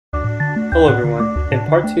Hello everyone, in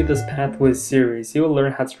part 2 of this PathWhiz series, you will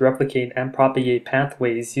learn how to replicate and propagate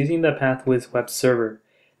pathways using the PathWhiz web server.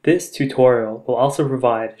 This tutorial will also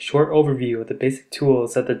provide a short overview of the basic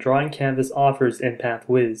tools that the drawing canvas offers in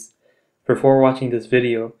PathWhiz. Before watching this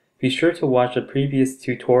video, be sure to watch the previous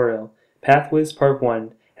tutorial, PathWhiz Part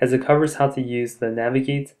 1, as it covers how to use the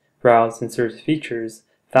navigate, browse, and search features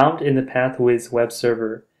found in the PathWhiz web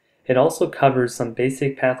server. It also covers some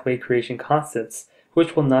basic pathway creation concepts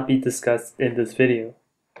which will not be discussed in this video.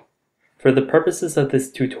 For the purposes of this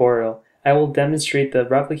tutorial, I will demonstrate the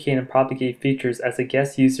replicate and propagate features as a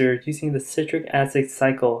guest user using the citric acid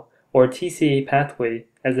cycle or TCA pathway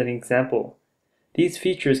as an example. These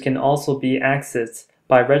features can also be accessed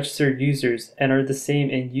by registered users and are the same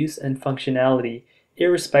in use and functionality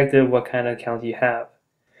irrespective of what kind of account you have.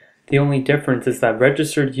 The only difference is that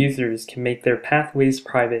registered users can make their pathways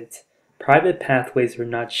private. Private pathways are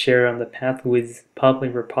not shared on the PathWhiz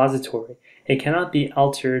public repository and cannot be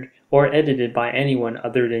altered or edited by anyone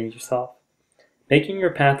other than yourself. Making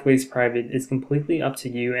your pathways private is completely up to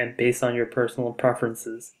you and based on your personal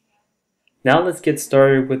preferences. Now let's get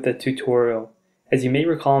started with the tutorial. As you may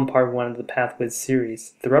recall in part 1 of the PathWhiz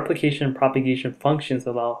series, the replication and propagation functions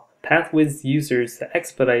allow PathWhiz users to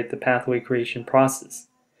expedite the pathway creation process.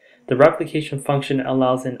 The replication function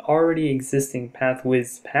allows an already existing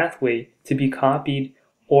PathWhiz pathway to be copied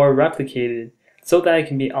or replicated so that it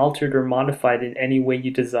can be altered or modified in any way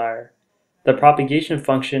you desire. The propagation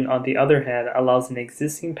function, on the other hand, allows an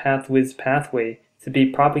existing PathWhiz pathway to be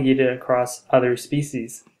propagated across other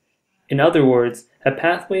species. In other words, a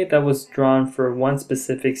pathway that was drawn for one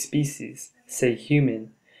specific species, say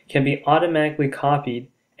human, can be automatically copied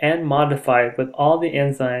and modified with all the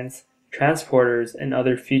enzymes, transporters, and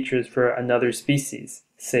other features for another species,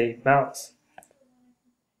 say mouse.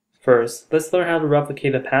 First, let's learn how to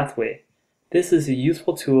replicate a pathway. This is a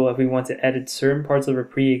useful tool if we want to edit certain parts of a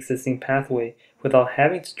pre-existing pathway without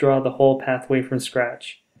having to draw the whole pathway from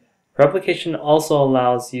scratch. Replication also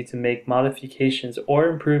allows you to make modifications or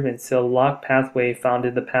improvements to a locked pathway found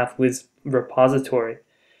in the PathWhiz repository.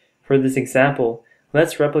 For this example,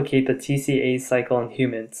 let's replicate the TCA cycle in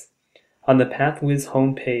humans. On the PathWhiz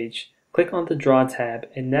home page, click on the Draw tab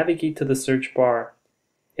and navigate to the search bar.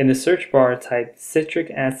 In the search bar, type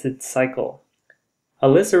citric acid cycle. A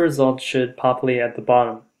list of results should populate at the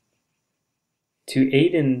bottom. To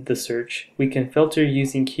aid in the search, we can filter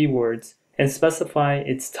using keywords and specify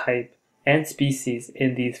its type and species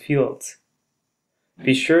in these fields.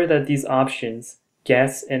 Be sure that these options,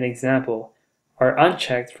 guess and example, are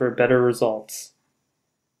unchecked for better results.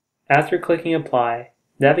 After clicking apply,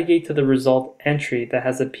 navigate to the result entry that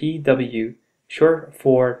has a PW, short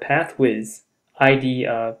for PathWhiz, ID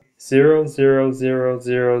of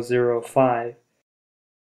 000005,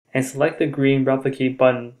 and select the green replicate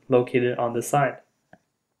button located on the side.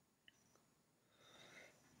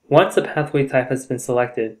 Once the pathway type has been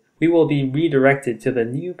selected, we will be redirected to the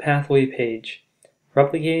new pathway page.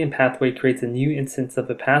 Replicating a pathway creates a new instance of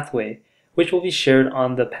a pathway, which will be shared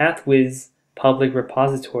on the PathWhiz public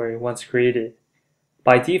repository once created.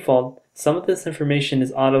 By default, some of this information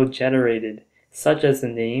is auto-generated, such as the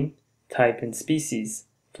name, type, and species,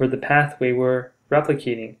 for the pathway we're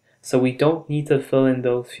replicating, so we don't need to fill in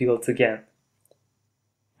those fields again.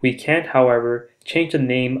 We can, however, change the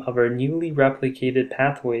name of our newly replicated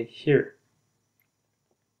pathway here.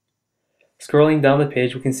 Scrolling down the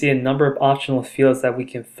page, we can see a number of optional fields that we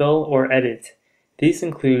can fill or edit. These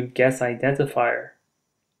include guess identifier,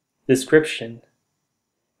 description,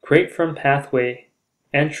 create from pathway,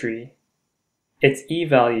 entry, its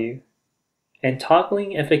e-value, and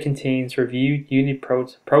toggling if it contains reviewed unit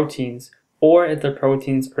proteins or if the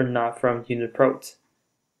proteins are not from UnitProt.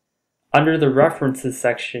 Under the References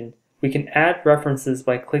section, we can add references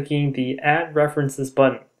by clicking the Add References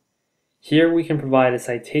button. Here we can provide a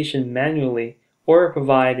citation manually or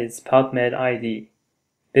provide its PubMed ID.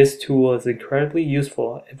 This tool is incredibly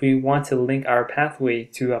useful if we want to link our pathway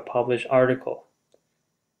to a published article.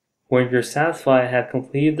 When you're satisfied and have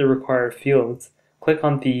completed the required fields, click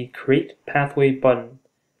on the Create Pathway button.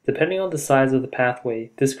 Depending on the size of the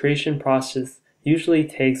pathway, this creation process usually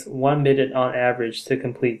takes 1 minute on average to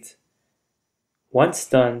complete. Once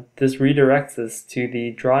done, this redirects us to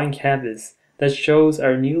the drawing canvas that shows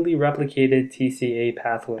our newly replicated TCA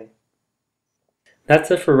pathway. That's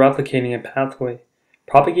it for replicating a pathway.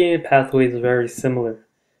 Propagating a pathway is very similar.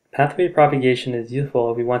 Pathway propagation is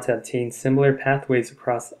useful if we want to obtain similar pathways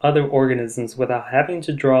across other organisms without having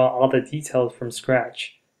to draw all the details from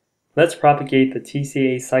scratch. Let's propagate the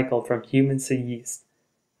TCA cycle from humans to yeast.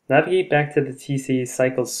 Navigate back to the TCA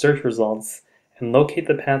cycle search results and locate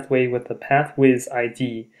the pathway with the PathWhiz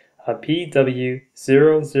ID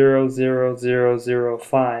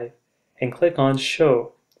PW000005 and click on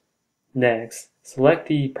Show. Next, select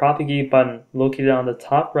the Propagate button located on the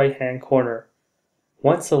top right-hand corner.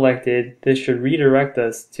 Once selected, this should redirect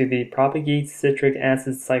us to the Propagate citric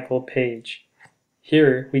acid cycle page.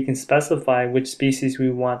 Here, we can specify which species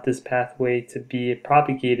we want this pathway to be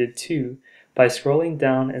propagated to by scrolling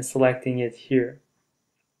down and selecting it here.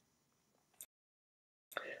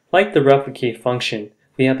 Like the replicate function,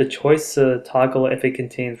 we have the choice to toggle if it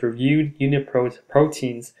contains reviewed UniProt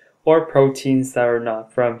proteins or proteins that are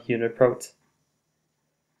not from UniProt.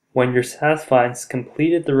 When you're satisfied and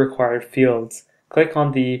completed the required fields, click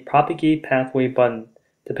on the Propagate Pathway button.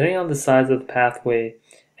 Depending on the size of the pathway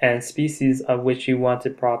and species of which you want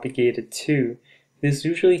it propagated to, this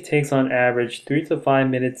usually takes on average 3 to 5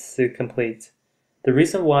 minutes to complete. The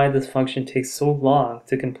reason why this function takes so long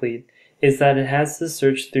to complete is that it has to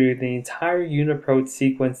search through the entire UniProt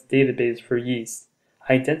sequence database for yeast,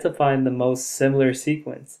 identify the most similar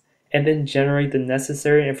sequence, and then generate the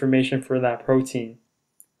necessary information for that protein.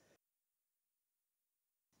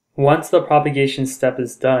 Once the propagation step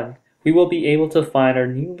is done, we will be able to find our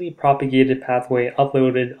newly propagated pathway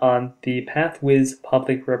uploaded on the PathWhiz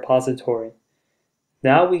public repository.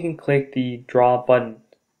 Now we can click the Draw button.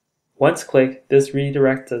 Once clicked, this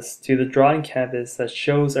redirects us to the drawing canvas that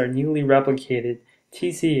shows our newly replicated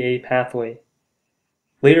TCA pathway.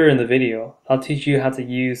 Later in the video, I'll teach you how to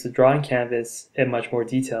use the drawing canvas in much more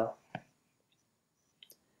detail.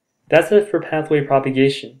 That's it for pathway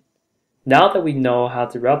propagation. Now that we know how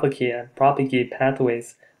to replicate and propagate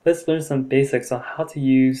pathways, let's learn some basics on how to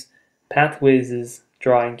use PathWhiz's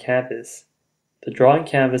drawing canvas. The drawing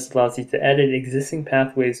canvas allows you to edit existing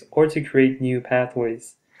pathways or to create new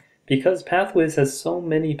pathways. Because PathWhiz has so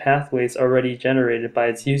many pathways already generated by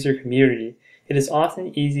its user community, it is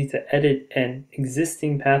often easy to edit an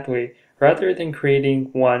existing pathway rather than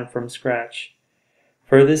creating one from scratch.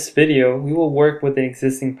 For this video, we will work with an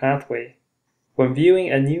existing pathway. When viewing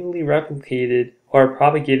a newly replicated or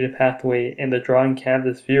propagated pathway in the drawing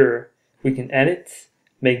canvas viewer, we can edit,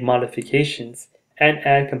 make modifications, and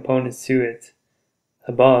add components to it.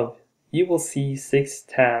 Above, you will see 6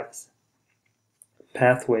 tabs.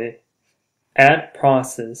 Pathway, Add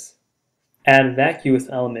Process, Add Vacuous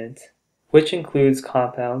Element, which includes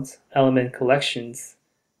compounds, element collections,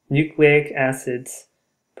 nucleic acids,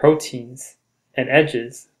 proteins, and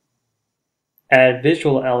edges. Add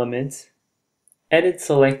Visual Element, Edit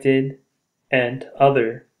Selected, and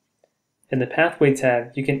Other. In the Pathway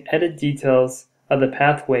tab, you can edit details of the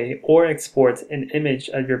pathway or export an image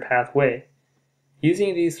of your pathway.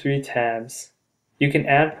 Using these 3 tabs, you can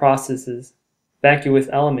add processes, vacuous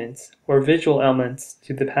elements, or visual elements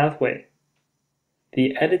to the pathway.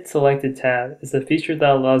 The Edit Selected tab is a feature that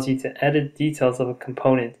allows you to edit details of a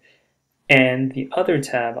component, and the Other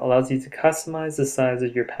tab allows you to customize the size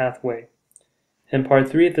of your pathway. In part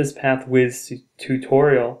 3 of this PathWhiz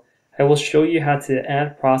tutorial, I will show you how to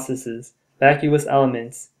add processes, vacuous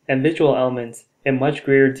elements, and visual elements in much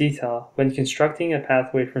greater detail when constructing a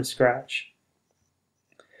pathway from scratch.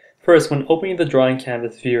 First, when opening the drawing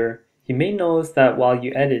canvas viewer, you may notice that while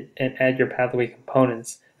you edit and add your pathway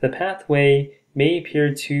components, the pathway may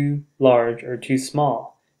appear too large or too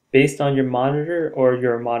small, based on your monitor or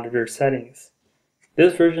your monitor settings.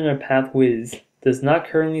 This version of PathWhiz does not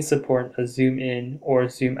currently support a zoom in or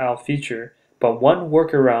zoom out feature, but one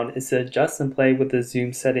workaround is to adjust and play with the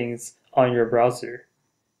zoom settings on your browser.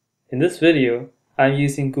 In this video, I'm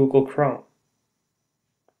using Google Chrome.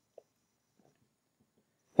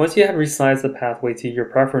 Once you have resized the pathway to your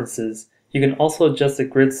preferences, you can also adjust the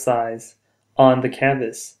grid size on the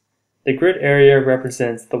canvas. The grid area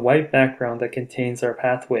represents the white background that contains our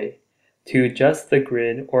pathway. To adjust the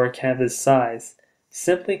grid or canvas size,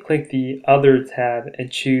 simply click the Other tab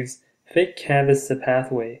and choose Fit Canvas to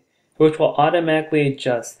Pathway, which will automatically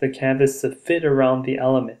adjust the canvas to fit around the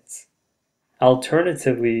elements.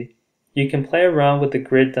 Alternatively, you can play around with the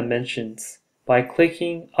grid dimensions by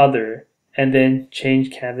clicking Other and then change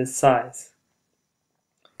canvas size.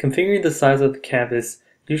 Configuring the size of the canvas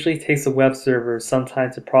usually takes a web server some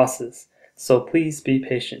time to process, so please be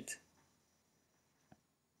patient.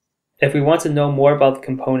 If we want to know more about the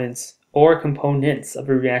components or components of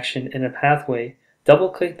a reaction in a pathway,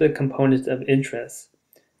 double-click the component of interest.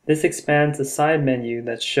 This expands the side menu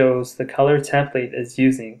that shows the color template it's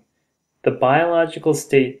using, the biological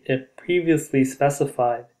state it previously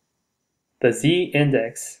specified, the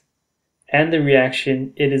Z-index, and the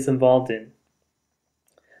reaction it is involved in.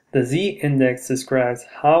 The Z-index describes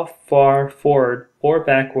how far forward or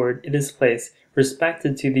backward it is placed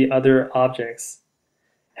respective to the other objects.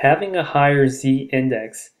 Having a higher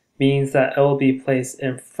Z-index means that it will be placed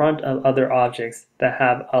in front of other objects that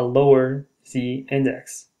have a lower z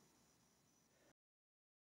index.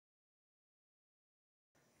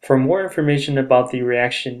 For more information about the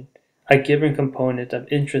reaction a given component of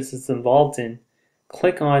interest is involved in,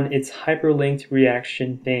 click on its hyperlinked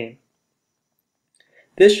reaction name.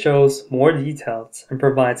 This shows more details and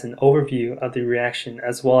provides an overview of the reaction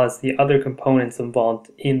as well as the other components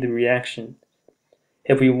involved in the reaction.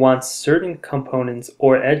 If we want certain components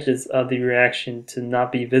or edges of the reaction to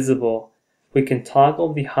not be visible, we can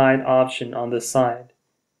toggle the hide option on the side.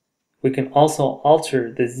 We can also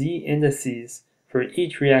alter the z indices for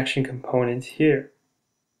each reaction component here.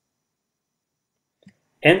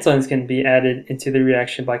 Enzymes can be added into the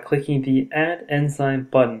reaction by clicking the Add Enzyme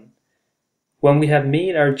button. When we have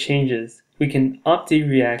made our changes, we can update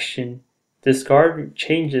reaction, discard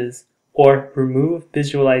changes, or remove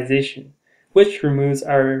visualization, which removes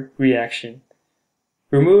our reaction.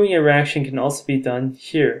 Removing a reaction can also be done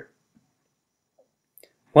here.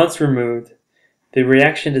 Once removed, the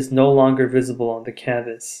reaction is no longer visible on the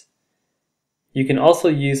canvas. You can also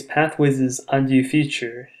use PathWhiz's undo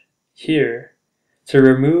feature here to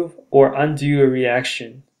remove or undo a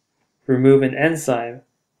reaction, remove an enzyme,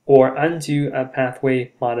 or undo a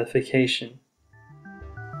pathway modification.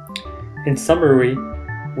 In summary,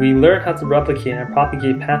 we learned how to replicate and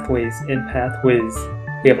propagate pathways in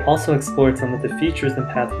PathWhiz. We have also explored some of the features in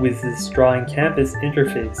PathWhiz's drawing canvas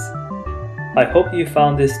interface. I hope you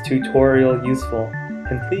found this tutorial useful,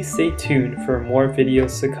 and please stay tuned for more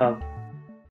videos to come.